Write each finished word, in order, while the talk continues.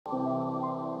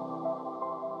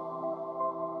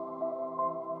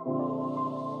Okay,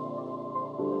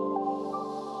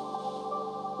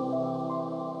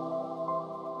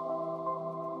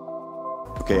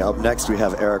 up next we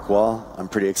have Eric Wall. I'm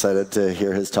pretty excited to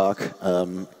hear his talk.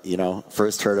 You know,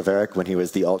 first heard of Eric when he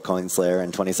was the altcoin slayer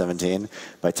in 2017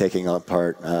 by taking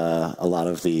apart a lot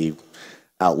of the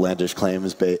outlandish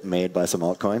claims made by some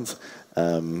altcoins.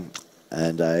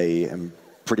 And I am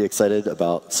pretty excited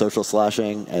about social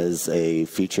slashing as a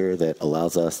feature that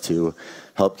allows us to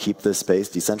help keep this space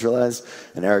decentralized.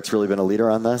 And Eric's really been a leader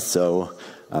on this, so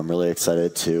I'm really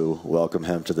excited to welcome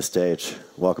him to the stage.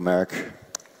 Welcome, Eric.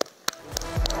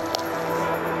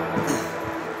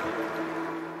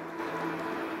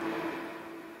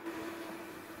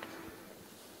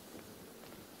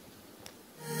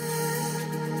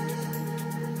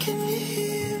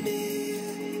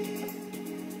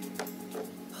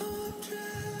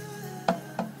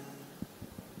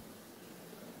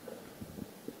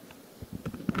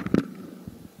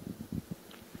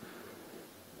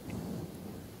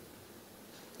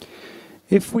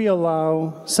 If we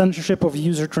allow censorship of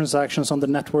user transactions on the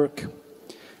network,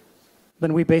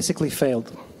 then we basically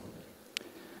failed.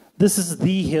 This is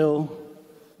the hill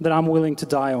that I'm willing to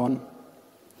die on.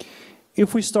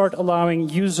 If we start allowing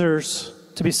users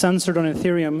to be censored on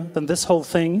Ethereum, then this whole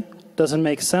thing doesn't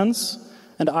make sense,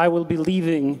 and I will be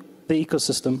leaving the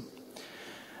ecosystem.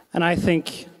 And I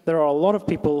think there are a lot of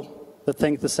people that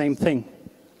think the same thing.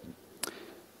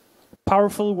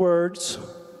 Powerful words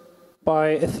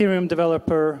by Ethereum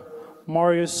developer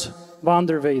Marius van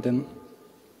der Weyden.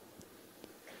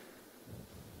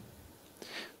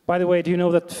 By the way, do you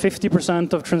know that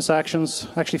 50% of transactions,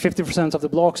 actually 50% of the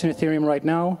blocks in Ethereum right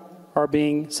now are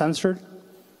being censored?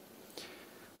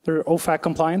 They're OFAC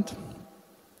compliant.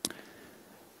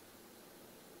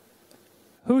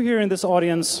 Who here in this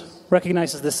audience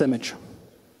recognizes this image?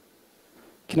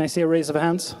 Can I see a raise of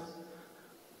hands?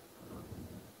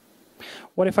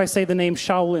 What if I say the name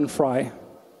Shaolin Fry?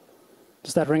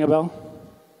 Does that ring a bell?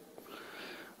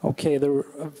 Okay, there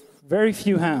were very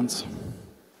few hands.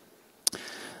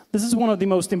 This is one of the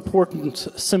most important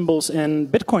symbols in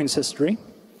Bitcoin's history.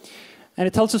 And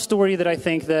it tells a story that I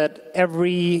think that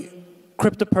every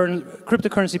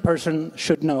cryptocurrency person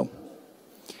should know.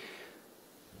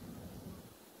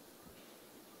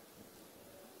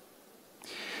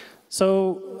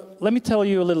 So let me tell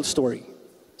you a little story.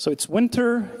 So it's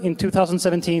winter in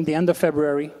 2017, the end of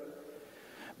February.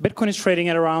 Bitcoin is trading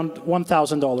at around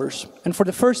 $1,000. And for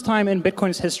the first time in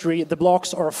Bitcoin's history, the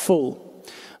blocks are full.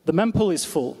 The mempool is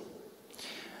full.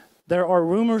 There are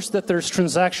rumors that there's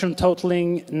transaction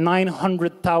totaling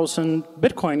 900,000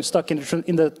 Bitcoin stuck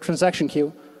in the transaction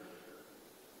queue.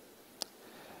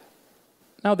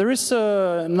 Now there is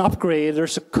an upgrade,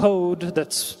 there's a code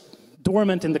that's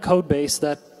dormant in the code base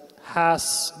that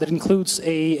includes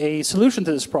a solution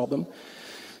to this problem.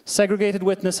 Segregated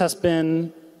witness has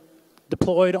been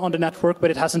deployed on the network, but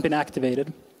it hasn't been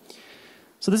activated.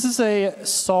 So this is a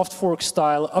soft fork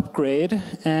style upgrade,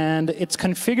 and it's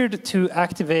configured to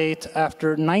activate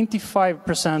after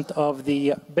 95% of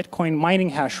the Bitcoin mining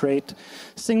hash rate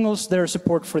signals their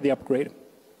support for the upgrade.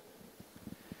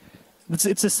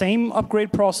 It's the same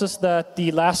upgrade process that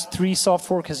the last 3 soft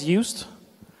fork has used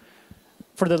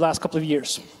for the last couple of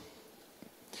years.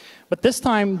 But this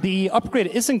time, the upgrade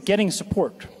isn't getting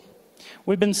support.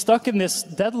 We've been stuck in this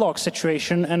deadlock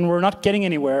situation, and we're not getting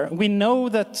anywhere. We know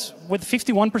that with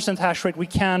 51% hash rate, we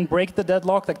can break the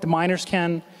deadlock, like the miners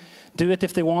can do it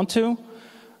if they want to.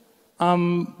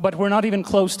 But we're not even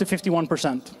close to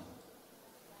 51%.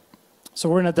 So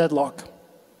we're in a deadlock.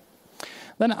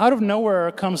 Then out of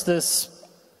nowhere comes this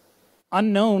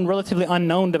unknown, relatively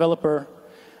unknown developer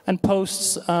and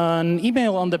posts an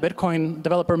email on the Bitcoin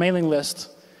developer mailing list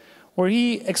where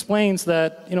he explains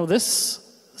that, you know, this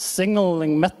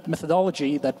signaling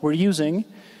methodology that we're using,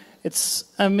 it's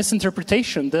a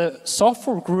misinterpretation. The soft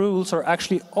fork rules are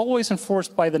actually always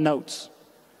enforced by the nodes,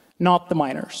 not the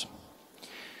miners.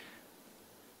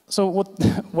 So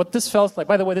what this felt like,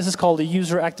 by the way, this is called a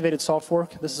user-activated soft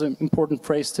fork. This is an important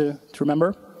phrase to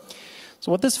remember.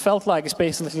 So what this felt like is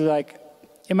basically like,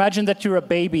 imagine that you're a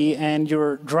baby and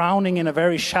you're drowning in a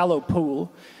very shallow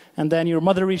pool, and then your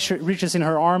mother reaches in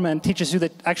her arm and teaches you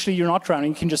that actually you're not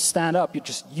drowning, you can just stand up, you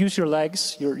just use your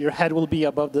legs, your head will be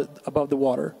above the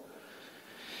water.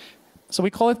 So we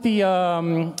call it the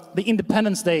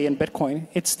Independence Day in Bitcoin.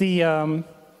 It's the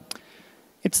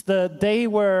day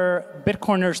where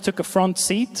Bitcoiners took a front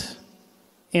seat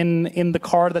in the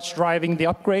car that's driving the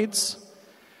upgrades.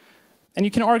 And you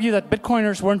can argue that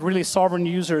Bitcoiners weren't really sovereign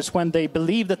users when they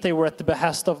believed that they were at the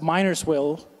behest of miners'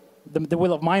 will, the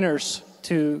will of miners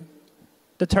to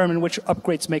determine which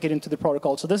upgrades make it into the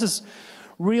protocol. So this is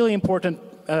Really important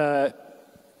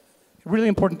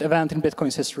event in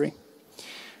Bitcoin's history.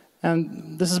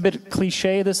 And this is a bit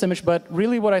cliche, this image, but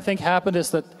really what I think happened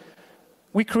is that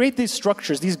we create these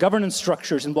structures, these governance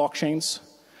structures in blockchains,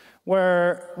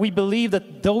 where we believe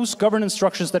that those governance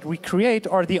structures that we create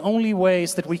are the only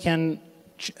ways that we can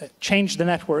change the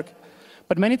network.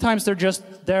 But many times they're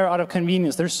just there out of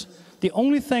convenience. The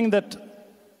only thing that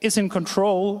is in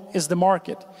control is the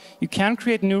market. You can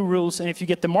create new rules, and if you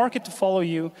get the market to follow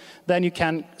you, then you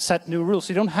can set new rules.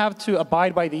 You don't have to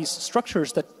abide by these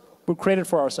structures that were created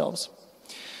for ourselves.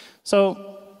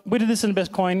 So we did this in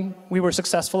Bitcoin. We were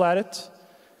successful at it.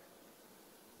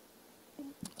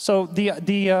 So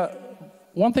the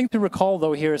one thing to recall,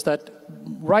 though, here is that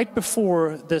right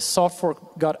before this soft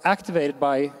fork got activated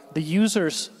by the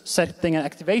users setting an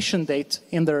activation date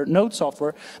in their node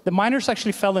software, the miners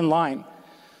actually fell in line.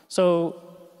 So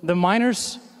the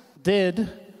miners did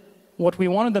what we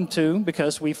wanted them to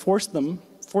because we forced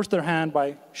their hand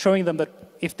by showing them that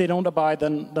if they don't abide,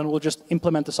 then we'll just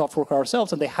implement the soft fork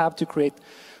ourselves, and they have to create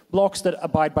blocks that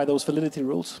abide by those validity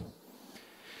rules.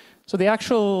 So the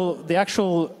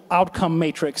actual outcome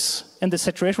matrix in this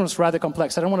situation was rather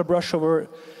complex. I don't want to brush over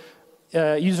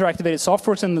user-activated soft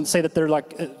forks and say that they're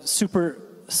like a super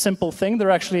simple thing.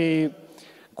 They're actually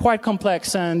quite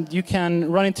complex, and you can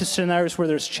run into scenarios where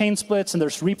there's chain splits and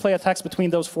there's replay attacks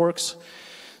between those forks.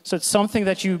 So it's something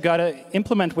that you got to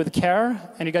implement with care,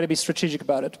 and you got to be strategic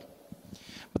about it.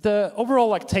 But the overall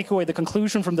takeaway, the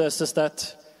conclusion from this is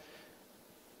that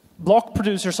block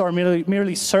producers are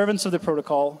merely servants of the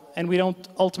protocol, and we don't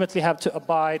ultimately have to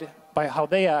abide by how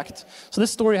they act. So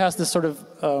this story has this sort of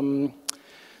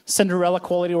Cinderella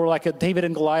quality, or like a David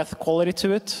and Goliath quality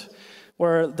to it,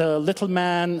 where the little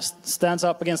man stands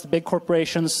up against the big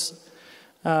corporations.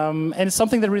 And it's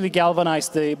something that really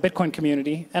galvanized the Bitcoin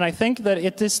community. And I think that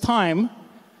it is time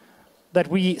that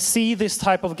we see this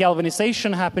type of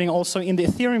galvanization happening also in the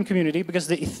Ethereum community, because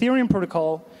the Ethereum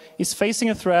protocol is facing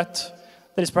a threat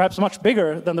that is perhaps much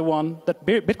bigger than the one that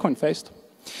Bitcoin faced.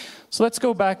 So let's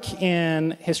go back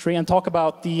in history and talk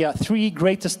about the three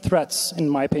greatest threats, in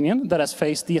my opinion, that has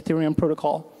faced the Ethereum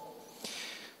protocol.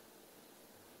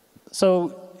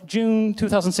 So June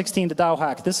 2016, the DAO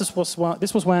hack. This was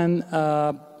when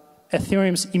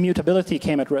Ethereum's immutability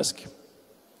came at risk.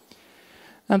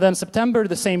 And then September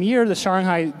the same year, the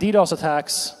Shanghai DDoS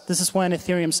attacks. This is when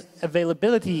Ethereum's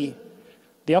availability,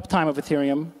 the uptime of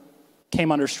Ethereum,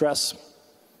 came under stress.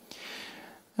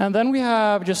 And then we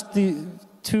have just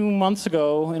 2 months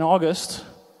ago, in August,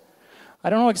 I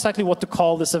don't know exactly what to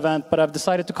call this event, but I've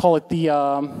decided to call it the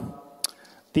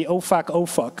OFAC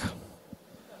OFUC.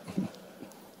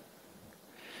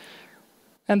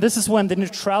 And this is when the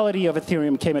neutrality of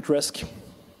Ethereum came at risk.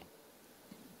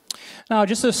 Now,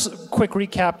 just a quick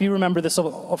recap. You remember this,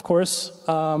 of course.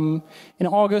 In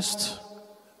August,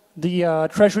 the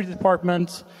Treasury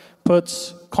Department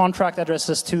puts contract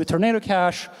addresses to Tornado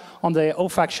Cash on the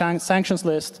OFAC sanctions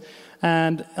list.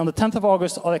 And on the 10th of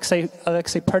August, Alexei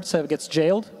Pertsev gets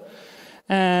jailed.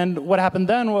 And what happened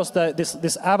then was that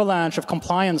this avalanche of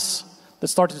compliance that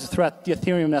started to threat the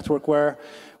Ethereum network, where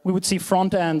we would see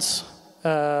front ends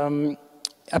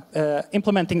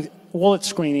implementing wallet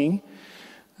screening,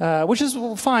 which is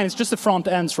fine. It's just the front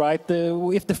ends, right?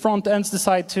 If the front ends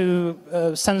decide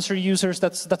to censor users,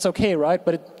 that's okay, right?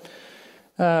 But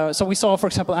so we saw, for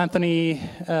example, Anthony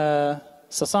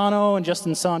Sassano and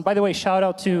Justin Sun. By the way, shout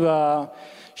out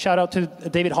to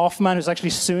David Hoffman, who's actually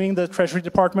suing the Treasury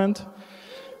Department.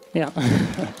 Yeah,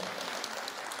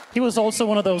 he was also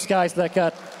one of those guys that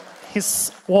got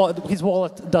his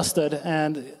wallet dusted,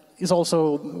 and was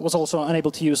also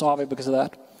unable to use Aave because of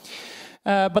that.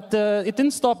 But it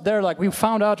didn't stop there. Like, we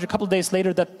found out a couple of days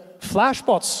later that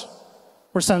Flashbots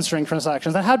were censoring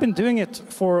transactions and had been doing it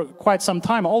for quite some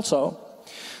time also.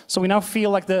 So we now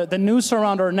feel like the noose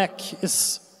around our neck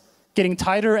is getting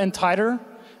tighter and tighter.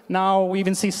 Now we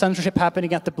even see censorship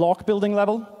happening at the block building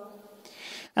level.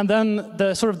 And then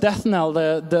the sort of death knell,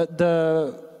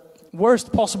 the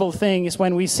worst possible thing is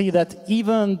when we see that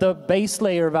even the base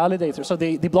layer validators, so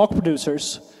the block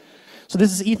producers, so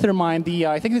this is Ethermine,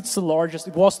 I think it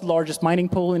was the largest mining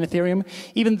pool in Ethereum.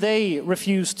 Even they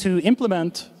refuse to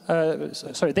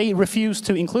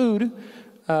include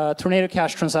Tornado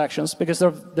Cash transactions because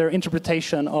of their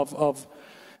interpretation of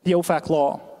the OFAC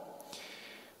law.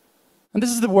 And this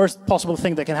is the worst possible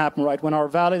thing that can happen, right? When our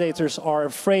validators are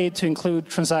afraid to include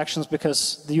transactions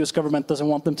because the US government doesn't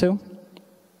want them to.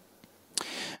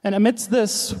 And amidst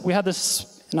this, we had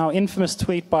this now infamous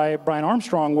tweet by Brian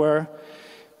Armstrong where,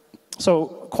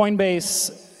 so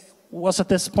Coinbase was at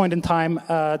this point in time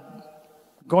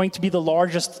going to be the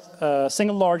largest,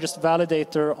 single largest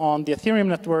validator on the Ethereum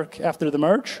network after the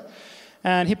merge.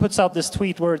 And he puts out this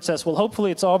tweet where it says, well,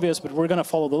 hopefully it's obvious, but we're going to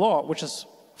follow the law, which is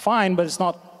fine, but it's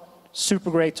not super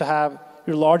great to have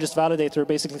your largest validator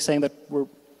basically saying that we're,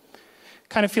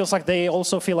 kind of feels like they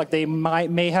also feel like they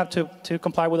may have to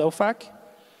comply with OFAC.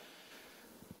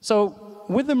 So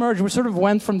with the merge, we sort of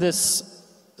went from this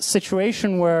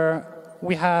situation where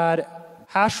we had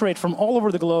hash rate from all over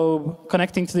the globe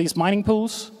connecting to these mining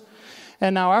pools.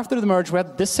 And now after the merge, we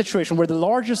had this situation where the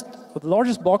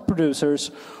largest block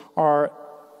producers are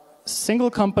single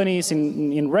companies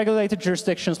in regulated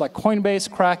jurisdictions like Coinbase,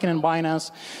 Kraken, and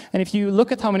Binance. And if you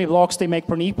look at how many blocks they make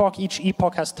per epoch, each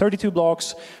epoch has 32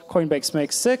 blocks. Coinbase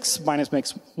makes 6, Binance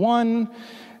makes 1,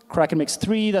 Kraken makes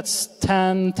 3, that's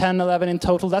 10, 11 in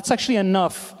total. That's actually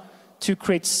enough to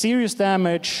create serious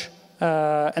damage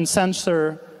and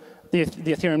censor the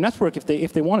Ethereum network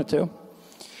if they wanted to.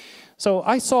 So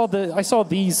I saw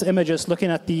these images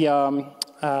looking at the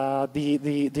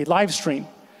live stream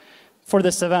for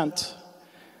this event,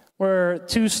 where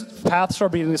two paths are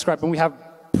being described, and we have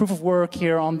proof of work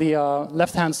here on the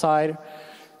left-hand side,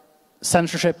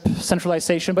 censorship,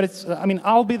 centralization. But it's, I mean,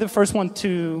 I'll be the first one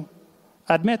to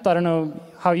admit, I don't know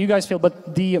how you guys feel,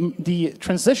 but the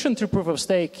transition to proof of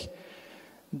stake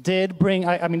did bring,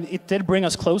 it did bring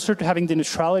us closer to having the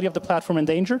neutrality of the platform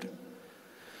endangered.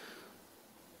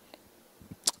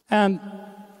 And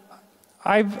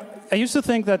I used to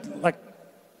think that, like,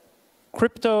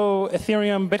 crypto,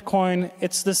 Ethereum, Bitcoin,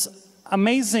 it's this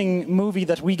amazing movie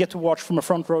that we get to watch from a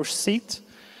front row seat.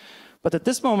 But at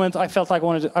this moment, I felt like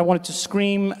I wanted to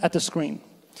scream at the screen.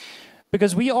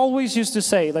 Because we always used to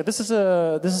say, like, this is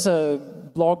a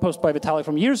blog post by Vitalik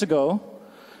from years ago.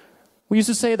 We used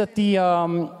to say that the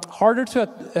harder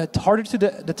to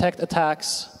detect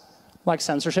attacks like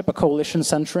censorship, a coalition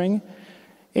censoring,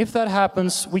 if that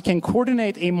happens, we can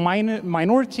coordinate a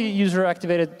minority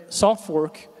user-activated soft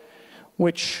fork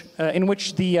in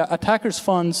which the attacker's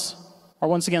funds are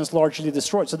once again largely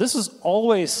destroyed. So this was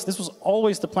always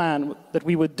the plan, that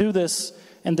we would do this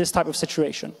in this type of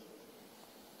situation.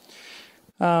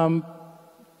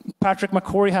 Patrick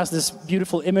McCory has this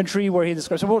beautiful imagery where he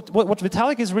describes, so what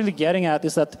Vitalik is really getting at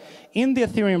is that in the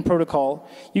Ethereum protocol,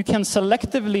 you can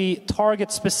selectively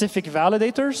target specific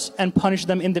validators and punish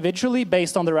them individually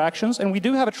based on their actions. And we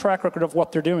do have a track record of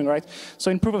what they're doing, right?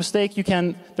 So in proof of stake, you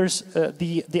can, there's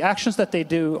the actions that they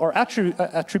do are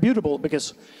attributable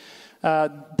because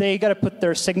they got to put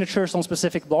their signatures on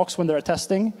specific blocks when they're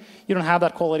attesting. You don't have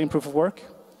that quality in proof of work.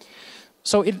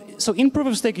 So in proof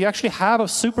of stake, you actually have a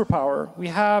superpower. We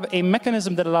have a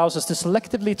mechanism that allows us to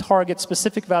selectively target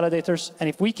specific validators, and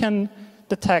if we can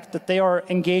detect that they are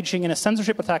engaging in a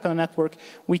censorship attack on the network,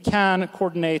 we can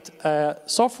coordinate a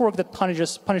soft fork that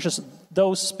punishes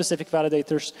those specific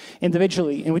validators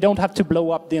individually, and we don't have to blow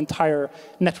up the entire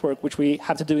network, which we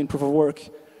have to do in proof of work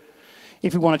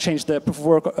if we want to change the proof of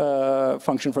work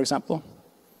function, for example.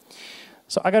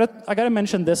 So I gotta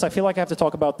mention this. I feel like I have to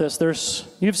talk about this.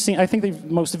 You've seen, I think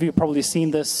most of you have probably seen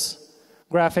this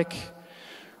graphic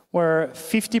where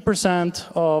 50%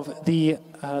 of the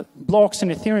blocks in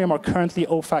Ethereum are currently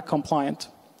OFAC compliant.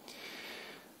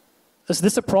 Is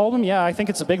this a problem? Yeah, I think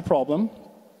it's a big problem.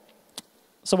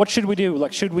 So what should we do?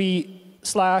 Like, should we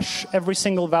slash every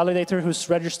single validator who's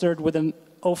registered with an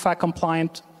OFAC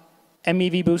compliant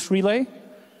MEV boost relay?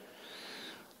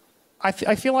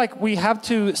 I feel like we have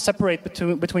to separate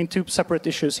between two separate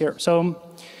issues here. So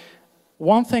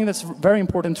one thing that's very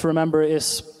important to remember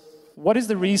is, what is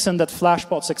the reason that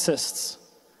flashbots exists?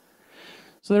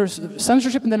 So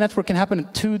censorship in the network can happen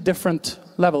at 2 different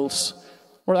levels,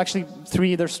 or actually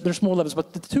 3, there's more levels,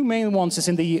 but the 2 main ones is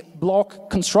in the block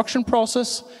construction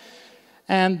process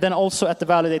and then also at the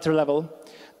validator level.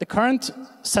 The current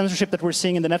censorship that we're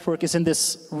seeing in the network is in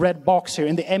this red box here,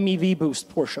 in the MEV boost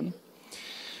portion.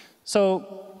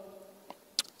 So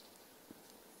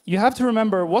you have to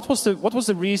remember, what was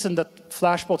the reason that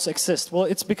flashbots exist? Well,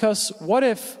 it's because what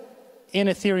if in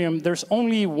Ethereum there's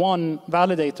only one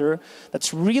validator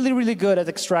that's really, really good at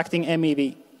extracting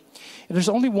MEV? If there's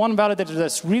only one validator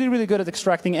that's really, really good at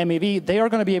extracting MEV, they are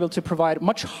going to be able to provide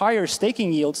much higher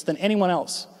staking yields than anyone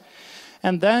else.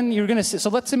 And then you're going to see,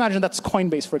 so let's imagine that's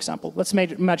Coinbase, for example. Let's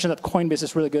imagine that Coinbase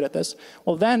is really good at this.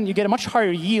 Well, then you get a much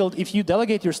higher yield if you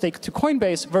delegate your stake to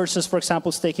Coinbase versus, for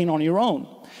example, staking on your own.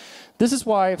 This is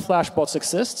why flashbots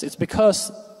exist. It's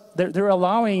because they're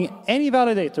allowing any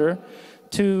validator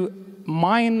to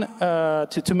mine,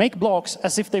 to make blocks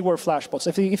as if they were flashbots,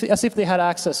 as if they had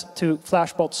access to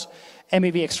flashbots'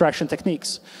 MEV extraction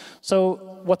techniques.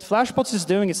 So what flashbots is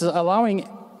doing is allowing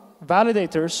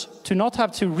validators to not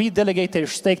have to redelegate their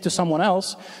stake to someone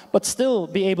else, but still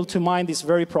be able to mine these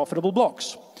very profitable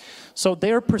blocks. So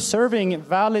they're preserving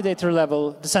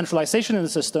validator-level decentralization in the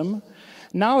system.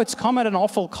 Now it's come at an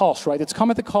awful cost, right? It's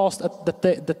come at the cost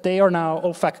that they are now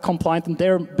OFAC compliant and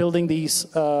they're building these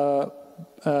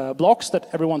blocks that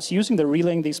everyone's using. They're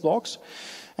relaying these blocks,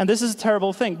 and this is a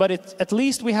terrible thing. But at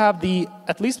least we have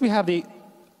the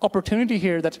opportunity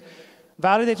here that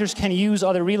validators can use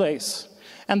other relays,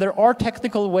 and there are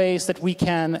technical ways that we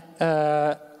can.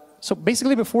 So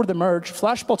basically, before the merge,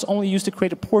 flashbots only used to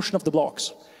create a portion of the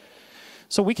blocks.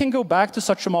 So we can go back to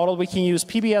such a model. We can use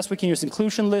PBS, we can use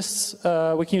inclusion lists,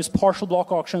 we can use partial block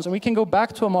auctions, and we can go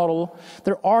back to a model.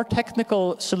 There are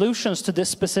technical solutions to this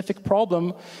specific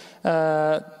problem,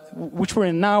 which we're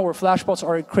in now, where flashbots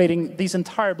are creating these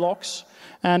entire blocks.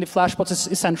 And if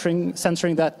flashbots is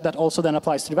censoring that, that also then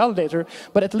applies to the validator.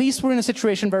 But at least we're in a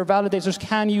situation where validators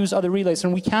can use other relays,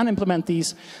 and we can implement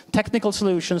these technical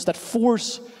solutions that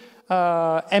force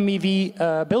MEV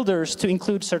builders to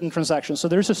include certain transactions. So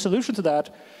there's a solution to that.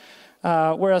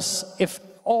 Whereas if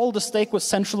all the stake was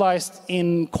centralized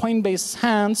in Coinbase's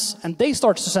hands and they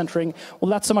start censoring, well,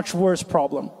 that's a much worse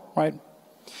problem, right?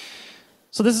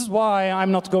 So this is why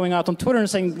I'm not going out on Twitter and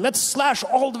saying, let's slash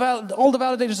all the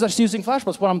validators that's using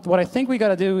flashbots. What I think we got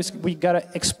to do is we got to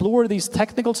explore these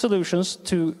technical solutions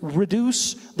to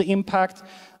reduce the impact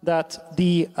that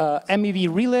the MEV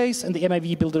relays and the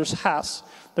MEV builders has.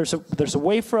 There's a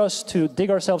way for us to dig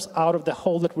ourselves out of the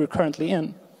hole that we're currently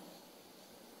in.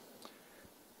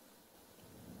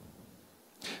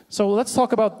 So let's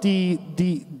talk about the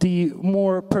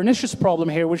more pernicious problem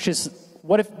here, which is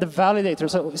what if the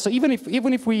validators? So even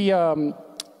if we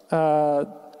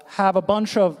have a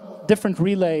bunch of different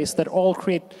relays that all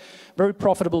create very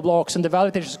profitable blocks, and the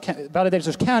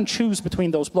validators can choose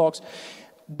between those blocks,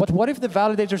 but what if the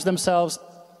validators themselves,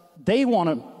 they want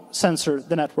to censor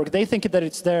the network? They think that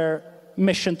it's their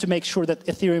mission to make sure that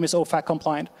Ethereum is OFAC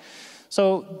compliant.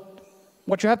 So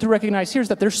what you have to recognize here is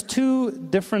that there's two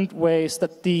different ways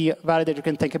that the validator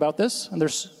can think about this, and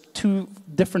there's two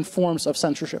different forms of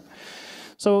censorship.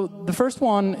 So the first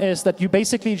one is that you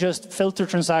basically just filter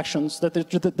transactions, that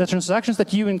the transactions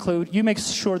that you include, you make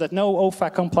sure that no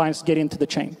OFAC compliance get into the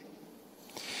chain.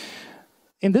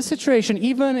 In this situation,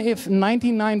 even if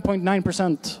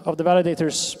 99.9% of the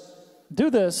validators do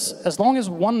this, as long as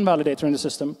one validator in the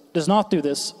system does not do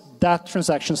this, that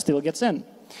transaction still gets in.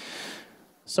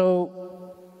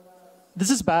 So this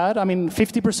is bad. I mean,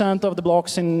 50% of the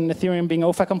blocks in Ethereum being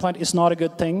OFAC compliant is not a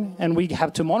good thing, and we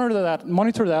have to monitor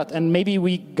that, and maybe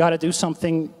we got to do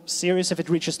something serious if it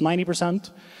reaches 90%.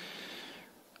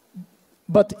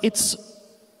 But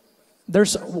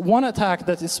there's one attack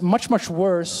that is much, much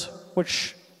worse,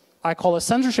 which I call a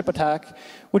censorship attack,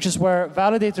 which is where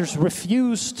validators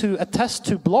refuse to attest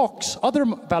to blocks, other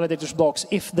validators' blocks,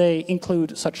 if they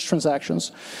include such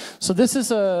transactions. So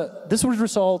this would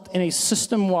result in a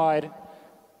system-wide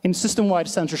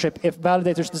censorship if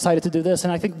validators decided to do this.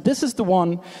 And I think this is the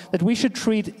one that we should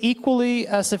treat equally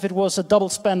as if it was a double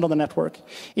spend on the network.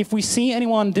 If we see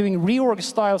anyone doing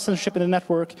reorg-style censorship in the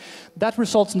network, that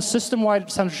results in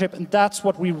system-wide censorship, and that's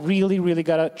what we really, really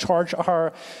got to charge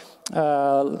our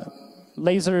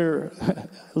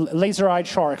laser-eyed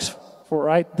sharks for,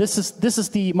 right? This is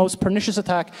the most pernicious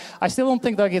attack. I still don't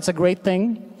think that it's a great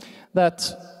thing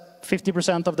that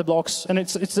 50% of the blocks, and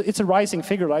it's a rising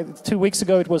figure, right? 2 weeks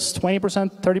ago it was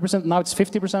 20%, 30%, now it's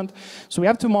 50%. So we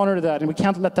have to monitor that, and we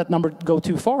can't let that number go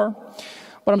too far.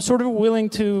 But I'm sort of willing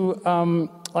to,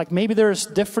 like maybe there's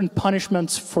different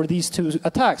punishments for these two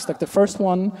attacks. Like the first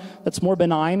one that's more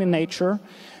benign in nature,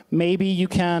 maybe you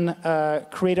can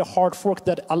create a hard fork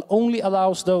that only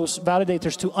allows those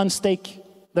validators to unstake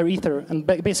their Ether and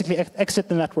basically exit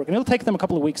the network. And it'll take them a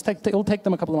couple of weeks, it'll take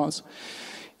them a couple of months.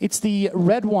 It's the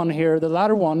red one here, the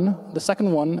latter one, the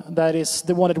second one, that is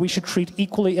the one that we should treat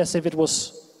equally as if it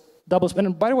was double spend.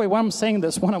 And by the way, when I'm saying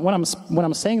this, when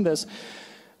I'm saying this,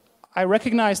 I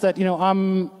recognize that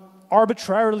I'm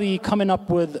arbitrarily coming up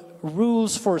with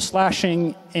rules for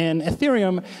slashing in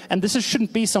Ethereum, and this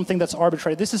shouldn't be something that's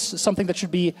arbitrary. This is something that should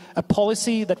be a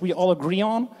policy that we all agree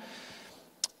on.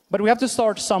 But we have to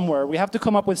start somewhere. We have to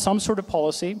come up with some sort of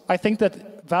policy. I think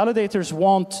that validators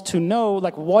want to know,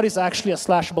 like, what is actually a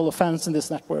slashable offense in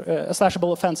this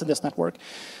network.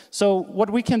 So what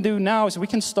we can do now is we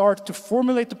can start to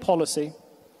formulate the policy.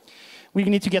 We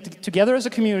need to get together as a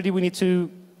community. We need to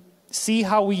see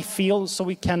how we feel, so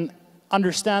we can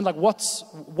understand like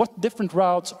what different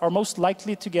routes are most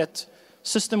likely to get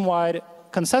system-wide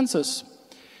consensus.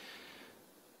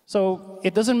 So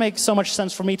it doesn't make so much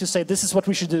sense for me to say this is what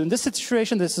we should do in this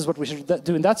situation, this is what we should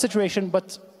do in that situation,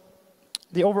 but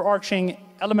the overarching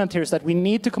element here is that we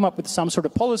need to come up with some sort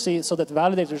of policy so that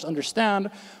validators understand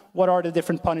what are the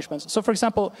different punishments. So for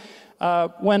example,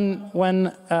 when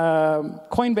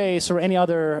Coinbase or any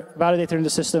other validator in the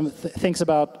system thinks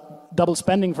about double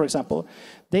spending, for example,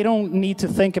 they don't need to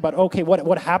think about, okay,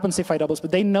 what happens if I double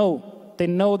spend? They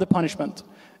know the punishment.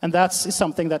 And that's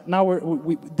something that now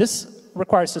this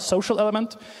requires a social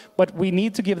element, but we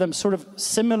need to give them sort of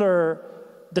similar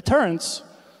deterrents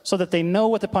so that they know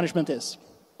what the punishment is.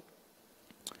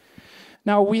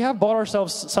 Now, we have bought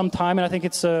ourselves some time, and I think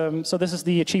it's, so this is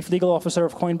the chief legal officer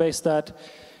of Coinbase that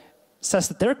says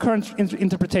that their current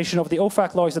interpretation of the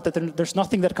OFAC law is that there's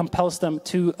nothing that compels them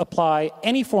to apply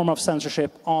any form of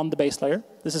censorship on the base layer.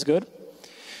 This is good.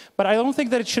 But I don't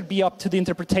think that it should be up to the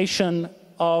interpretation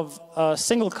of a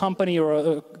single company or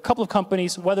a couple of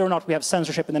companies whether or not we have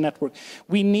censorship in the network.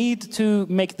 We need to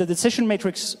make the decision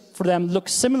matrix for them look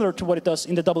similar to what it does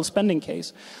in the double spending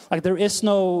case. Like, there is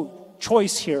no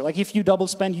choice here. Like, if you double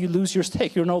spend, you lose your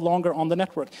stake. You're no longer on the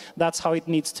network. That's how it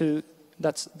needs to.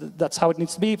 That's how it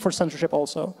needs to be for censorship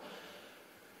also.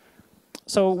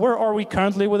 So where are we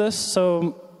currently with this?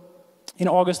 So in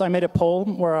August, I made a poll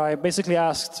where I basically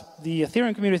asked the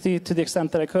Ethereum community to the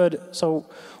extent that I could. So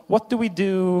what do we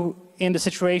do in the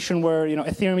situation where, you know,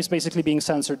 Ethereum is basically being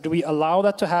censored? Do we allow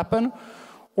that to happen,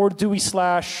 or do we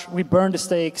burn the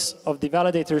stakes of the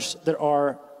validators that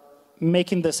are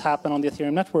making this happen on the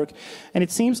Ethereum network? And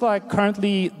it seems like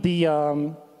currently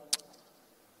the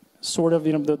sort of,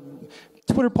 you know, the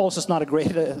Twitter polls is not a great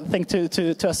thing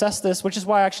to assess this, which is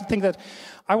why I actually think that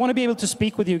I want to be able to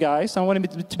speak with you guys. I want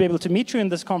to be able to meet you in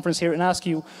this conference here and ask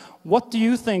you, what do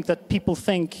you think that people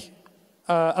think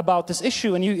about this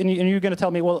issue? And you're going to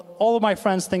tell me, well, all of my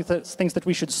friends think that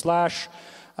we should slash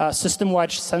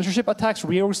system-wide censorship attacks,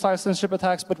 reorg-style censorship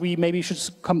attacks, but we maybe should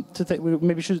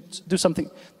maybe should do something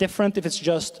different if it's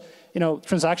just, you know,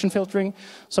 transaction filtering.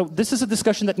 So this is a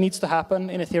discussion that needs to happen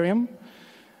in Ethereum,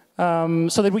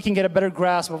 so that we can get a better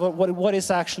grasp of what is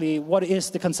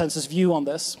the consensus view on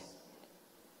this.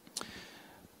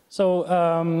 So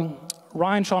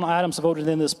Ryan Sean Adams voted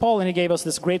in this poll, and he gave us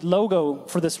this great logo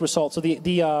for this result. So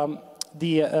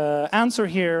the answer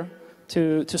here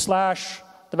to slash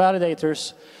the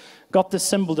validators got this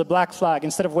symbol, the black flag.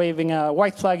 Instead of waving a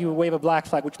white flag, you wave a black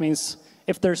flag, which means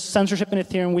if there's censorship in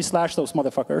Ethereum, we slash those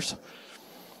motherfuckers.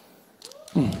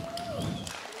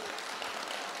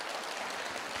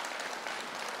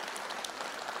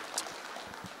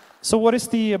 So what is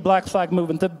the Black Flag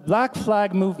movement? The Black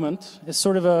Flag movement is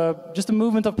sort of just a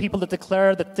movement of people that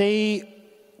declare that they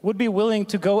would be willing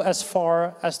to go as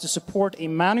far as to support a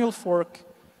manual fork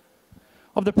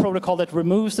of the protocol that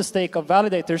removes the stake of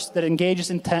validators that engages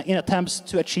in attempts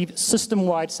to achieve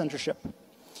system-wide censorship.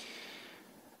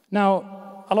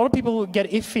 Now, a lot of people get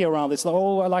iffy around this. Like,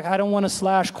 oh, like, I don't want to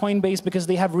slash Coinbase because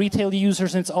they have retail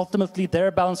users and it's ultimately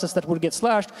their balances that would get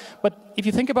slashed. But if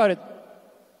you think about it,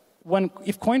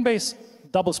 if Coinbase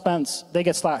double spends, they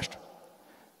get slashed.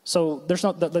 So there's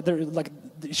not,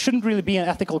 it shouldn't really be an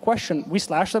ethical question. We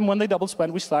slash them when they double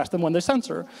spend, we slash them when they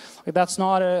censor. Like, that's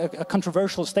not a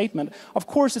controversial statement. Of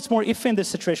course, it's more iffy in this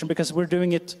situation because we're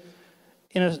doing it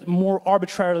in a more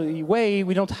arbitrary way.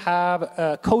 We don't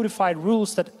have codified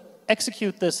rules that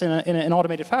execute this in an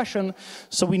automated fashion,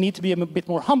 so we need to be a bit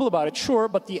more humble about it, sure,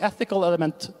 but the ethical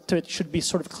element to it should be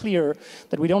sort of clear,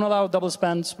 that we don't allow double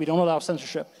spends, we don't allow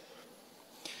censorship.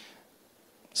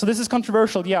 So this is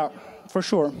controversial, yeah, for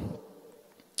sure.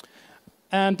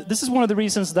 And this is one of the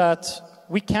reasons that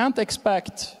we can't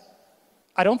expect,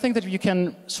 I don't think that you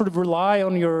can sort of rely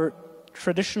on your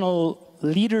traditional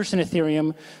leaders in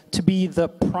Ethereum to be the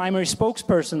primary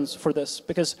spokespersons for this,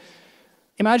 because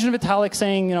imagine Vitalik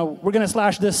saying, you know, we're going to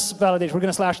slash this validator, we're going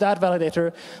to slash that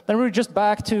validator. Then we're just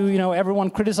back to, you know,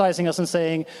 everyone criticizing us and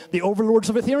saying the overlords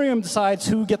of Ethereum decides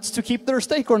who gets to keep their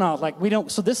stake or not. Like, we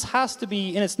don't. So this has to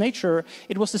be in its nature.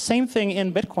 It was the same thing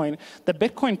in Bitcoin. The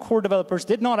Bitcoin core developers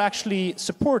did not actually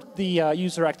support the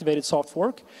user-activated soft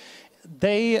fork.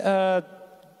 They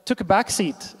took a back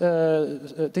seat.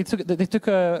 They took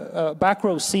a back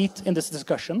row seat in this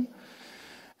discussion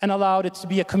and allowed it to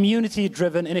be a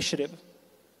community-driven initiative.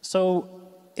 So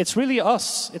it's really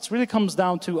us, it really comes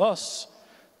down to us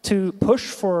to push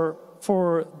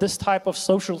for this type of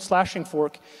social slashing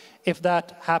fork if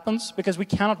that happens, because we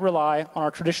cannot rely on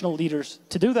our traditional leaders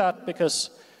to do that,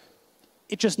 because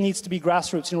it just needs to be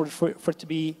grassroots in order for it to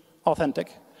be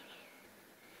authentic.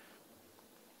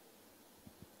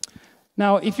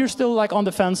 Now, if you're still like on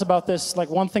the fence about this,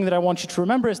 like, one thing that I want you to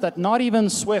remember is that not even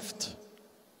Swift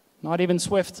Not even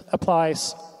Swift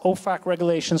applies OFAC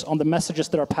regulations on the messages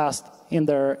that are passed on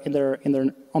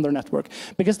their network,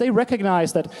 because they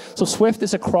recognize that. So Swift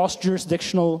is a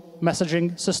cross-jurisdictional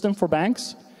messaging system for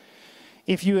banks.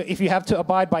 If you have to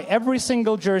abide by every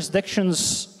single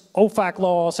jurisdiction's OFAC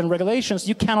laws and regulations,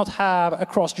 you cannot have a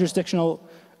cross-jurisdictional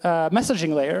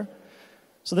messaging layer.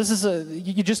 So this is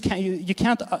you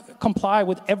can't comply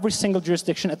with every single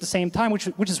jurisdiction at the same time,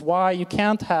 which is why you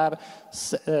can't have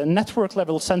network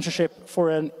level censorship for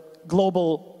a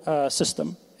global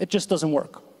system. It just doesn't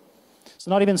work. So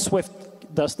not even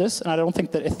Swift does this, and I don't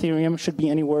think that Ethereum should be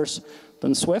any worse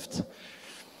than Swift.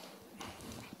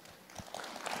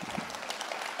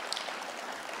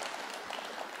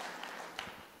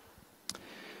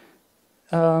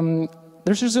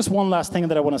 There's just one last thing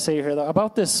that I want to say here though,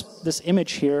 about this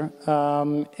image here.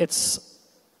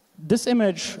 This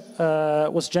image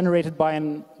was generated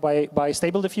by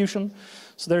Stable Diffusion.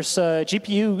 So there's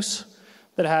GPUs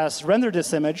that has rendered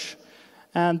this image,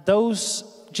 and those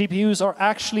GPUs are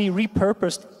actually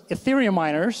repurposed Ethereum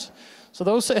miners. So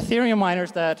those Ethereum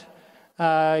miners that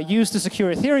used to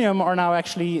secure Ethereum are now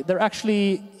they're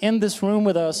actually in this room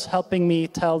with us, helping me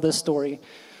tell this story.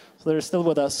 So they're still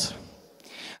with us.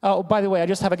 Oh, by the way, I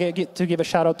just have to give a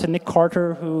shout out to Nick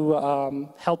Carter, who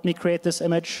helped me create this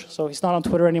image. So he's not on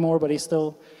Twitter anymore, but he's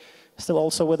still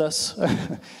also with us.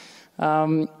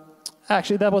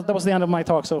 Actually, that was the end of my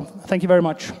talk. So thank you very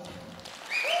much.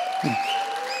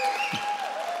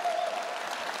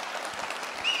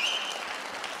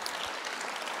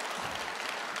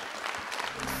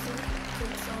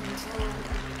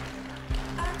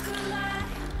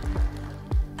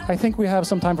 I think we have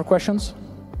some time for questions.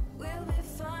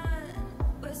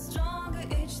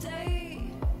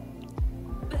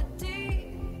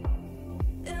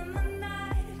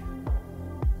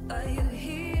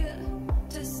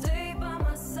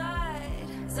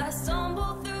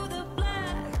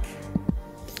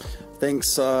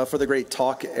 Thanks for the great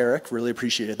talk, Eric. Really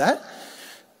appreciated that.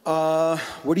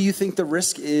 What do you think the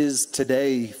risk is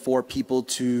today for people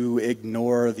to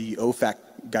ignore the OFAC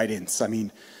guidance? I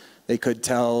mean, they could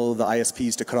tell the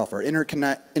ISPs to cut off our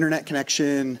internet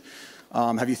connection.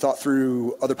 Have you thought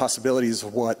through other possibilities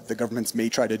of what the governments may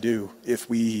try to do if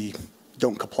we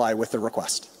don't comply with the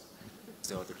request?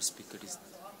 The other speaker is...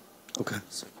 Okay.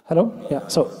 Hello? Yeah,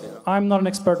 so I'm not an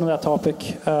expert on that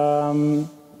topic.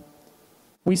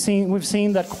 We've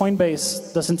seen that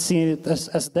Coinbase doesn't see it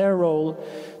as their role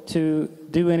to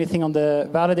do anything on the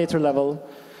validator level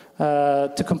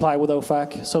to comply with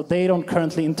OFAC. So they don't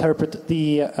currently interpret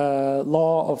the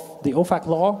law of the OFAC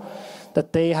law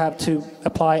that they have to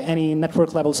apply any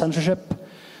network level censorship.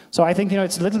 So I think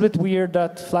it's a little bit weird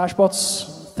that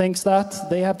Flashbots thinks that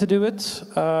they have to do it.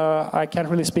 I can't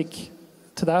really speak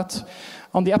to that.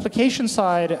 On the application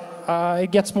side,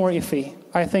 it gets more iffy.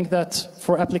 I think that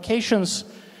for applications,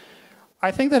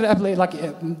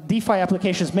 DeFi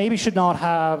applications maybe should not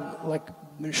have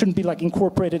shouldn't be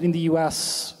incorporated in the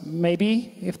US.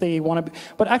 Maybe if they want to.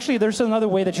 But actually, there's another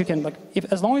way that you can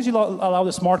as long as you allow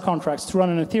the smart contracts to run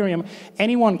on Ethereum,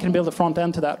 anyone can build a front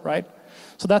end to that, right?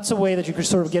 So that's a way that you could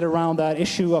sort of get around that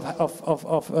issue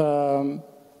of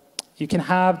you can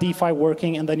have DeFi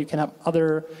working, and then you can have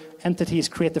other entities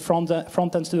create the front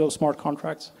ends to those smart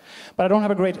contracts. But I don't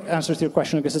have a great answer to your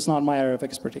question because it's not my area of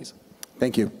expertise.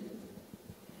 Thank you.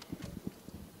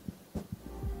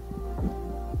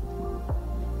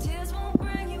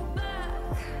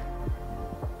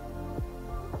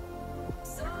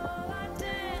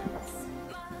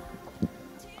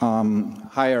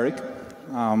 Hi, Eric.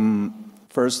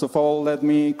 First of all, let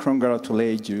me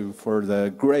congratulate you for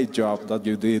the great job that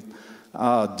you did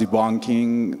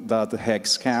debunking that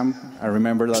hex scam. I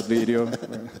remember that video,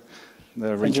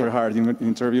 the Richard Harding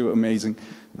interview, amazing.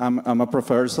 I'm a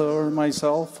professor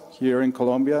myself here in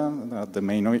Colombia at the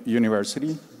main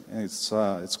university. It's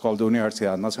called the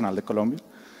Universidad Nacional de Colombia.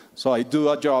 So I do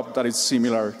a job that is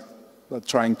similar,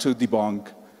 trying to debunk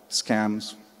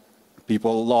scams.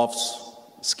 People love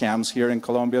scams here in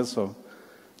Colombia, so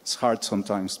it's hard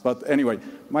sometimes. But anyway,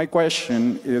 my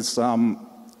question is, I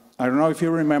don't know if you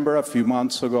remember a few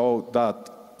months ago that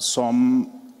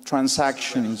some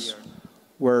transactions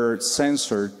were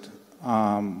censored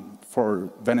for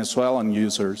Venezuelan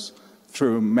users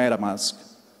through MetaMask.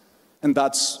 And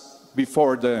that's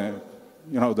before the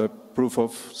proof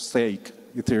of stake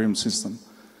Ethereum system.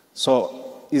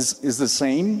 So is the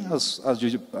same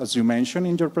as you mentioned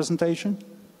in your presentation?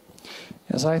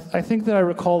 Yes, I think that I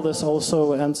recall this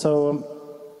also, and so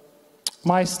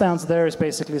my stance there is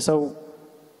basically, so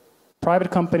private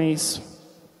companies,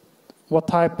 what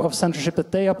type of censorship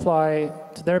that they apply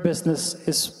to their business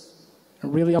is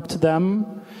really up to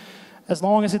them. as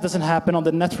long as it doesn't happen on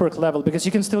the network level, because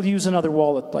you can still use another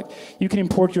wallet. Like you can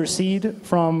export your seed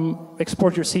from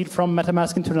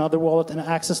MetaMask into another wallet and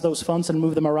access those funds and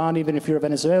move them around, even if you're a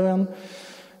Venezuelan.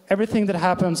 Everything that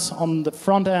happens on the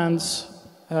front ends,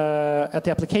 at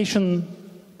the application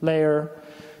layer,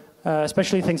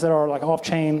 especially things that are like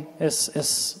off-chain,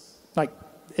 is like,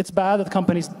 it's bad that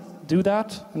companies do that,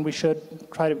 and we should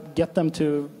try to get them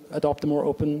to adopt a more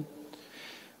open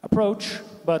approach.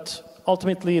 But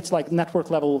ultimately, it's like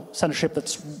network-level censorship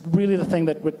that's really the thing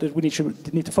that we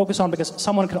need to focus on, because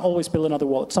someone can always build another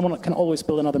wallet. Someone can always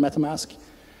build another MetaMask.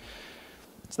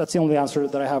 So that's the only answer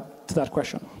that I have to that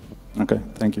question. Okay,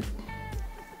 thank you.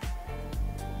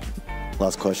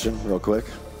 Last question, real quick.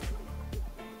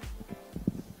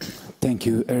 Thank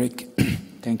you, Eric.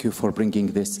 Thank you for bringing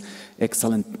this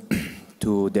excellent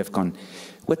to Devcon.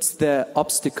 What's the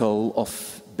obstacle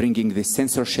of bringing the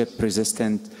censorship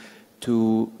resistant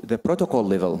to the protocol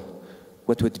level?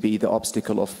 What would be the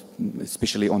obstacle of,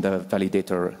 especially on the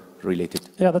validator related?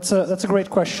 Yeah, that's a great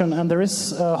question, and there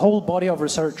is a whole body of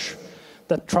research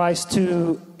that tries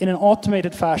to, in an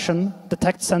automated fashion,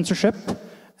 detect censorship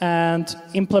and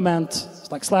implement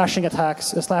like slashing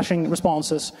attacks, slashing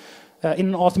responses in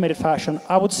an automated fashion.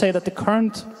 I would say that the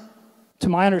current, to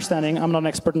my understanding, I'm not an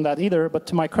expert in that either, but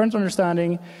to my current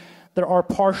understanding, there are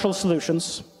partial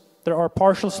solutions. There are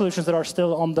partial solutions that are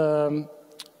still on the,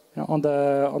 on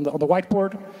the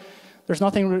whiteboard. There's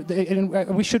nothing.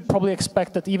 We should probably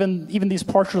expect that even these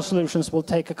partial solutions will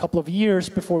take a couple of years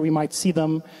before we might see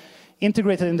them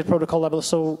integrated in the protocol level.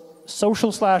 So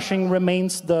social slashing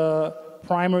remains the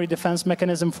primary defense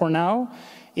mechanism for now.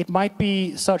 It might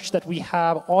be such that we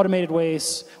have automated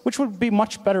ways, which would be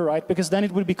much better, right? Because then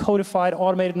it would be codified,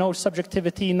 automated, no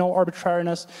subjectivity, no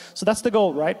arbitrariness. So that's the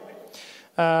goal, right?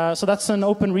 So that's an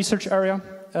open research area.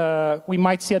 We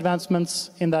might see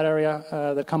advancements in that area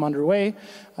that come underway.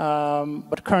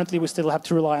 But currently, we still have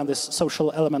to rely on this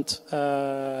social element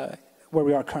where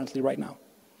we are currently right now.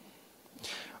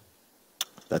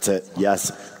 That's it.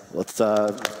 Yes. Let's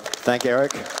thank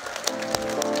Eric.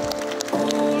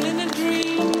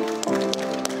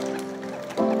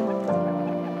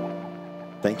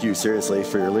 Thank you seriously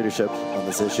for your leadership on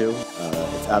this issue.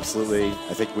 It's absolutely,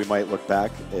 I think we might look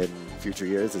back in future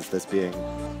years as this being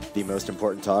the most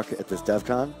important talk at this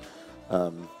Devcon.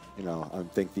 You know, I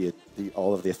think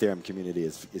all of the Ethereum community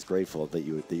is grateful that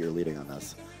you're leading on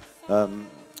this.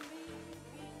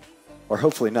 Or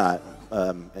hopefully not.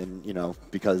 And you know,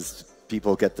 because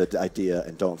people get the idea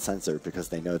and don't censor because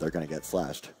they know they're going to get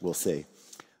slashed. We'll see.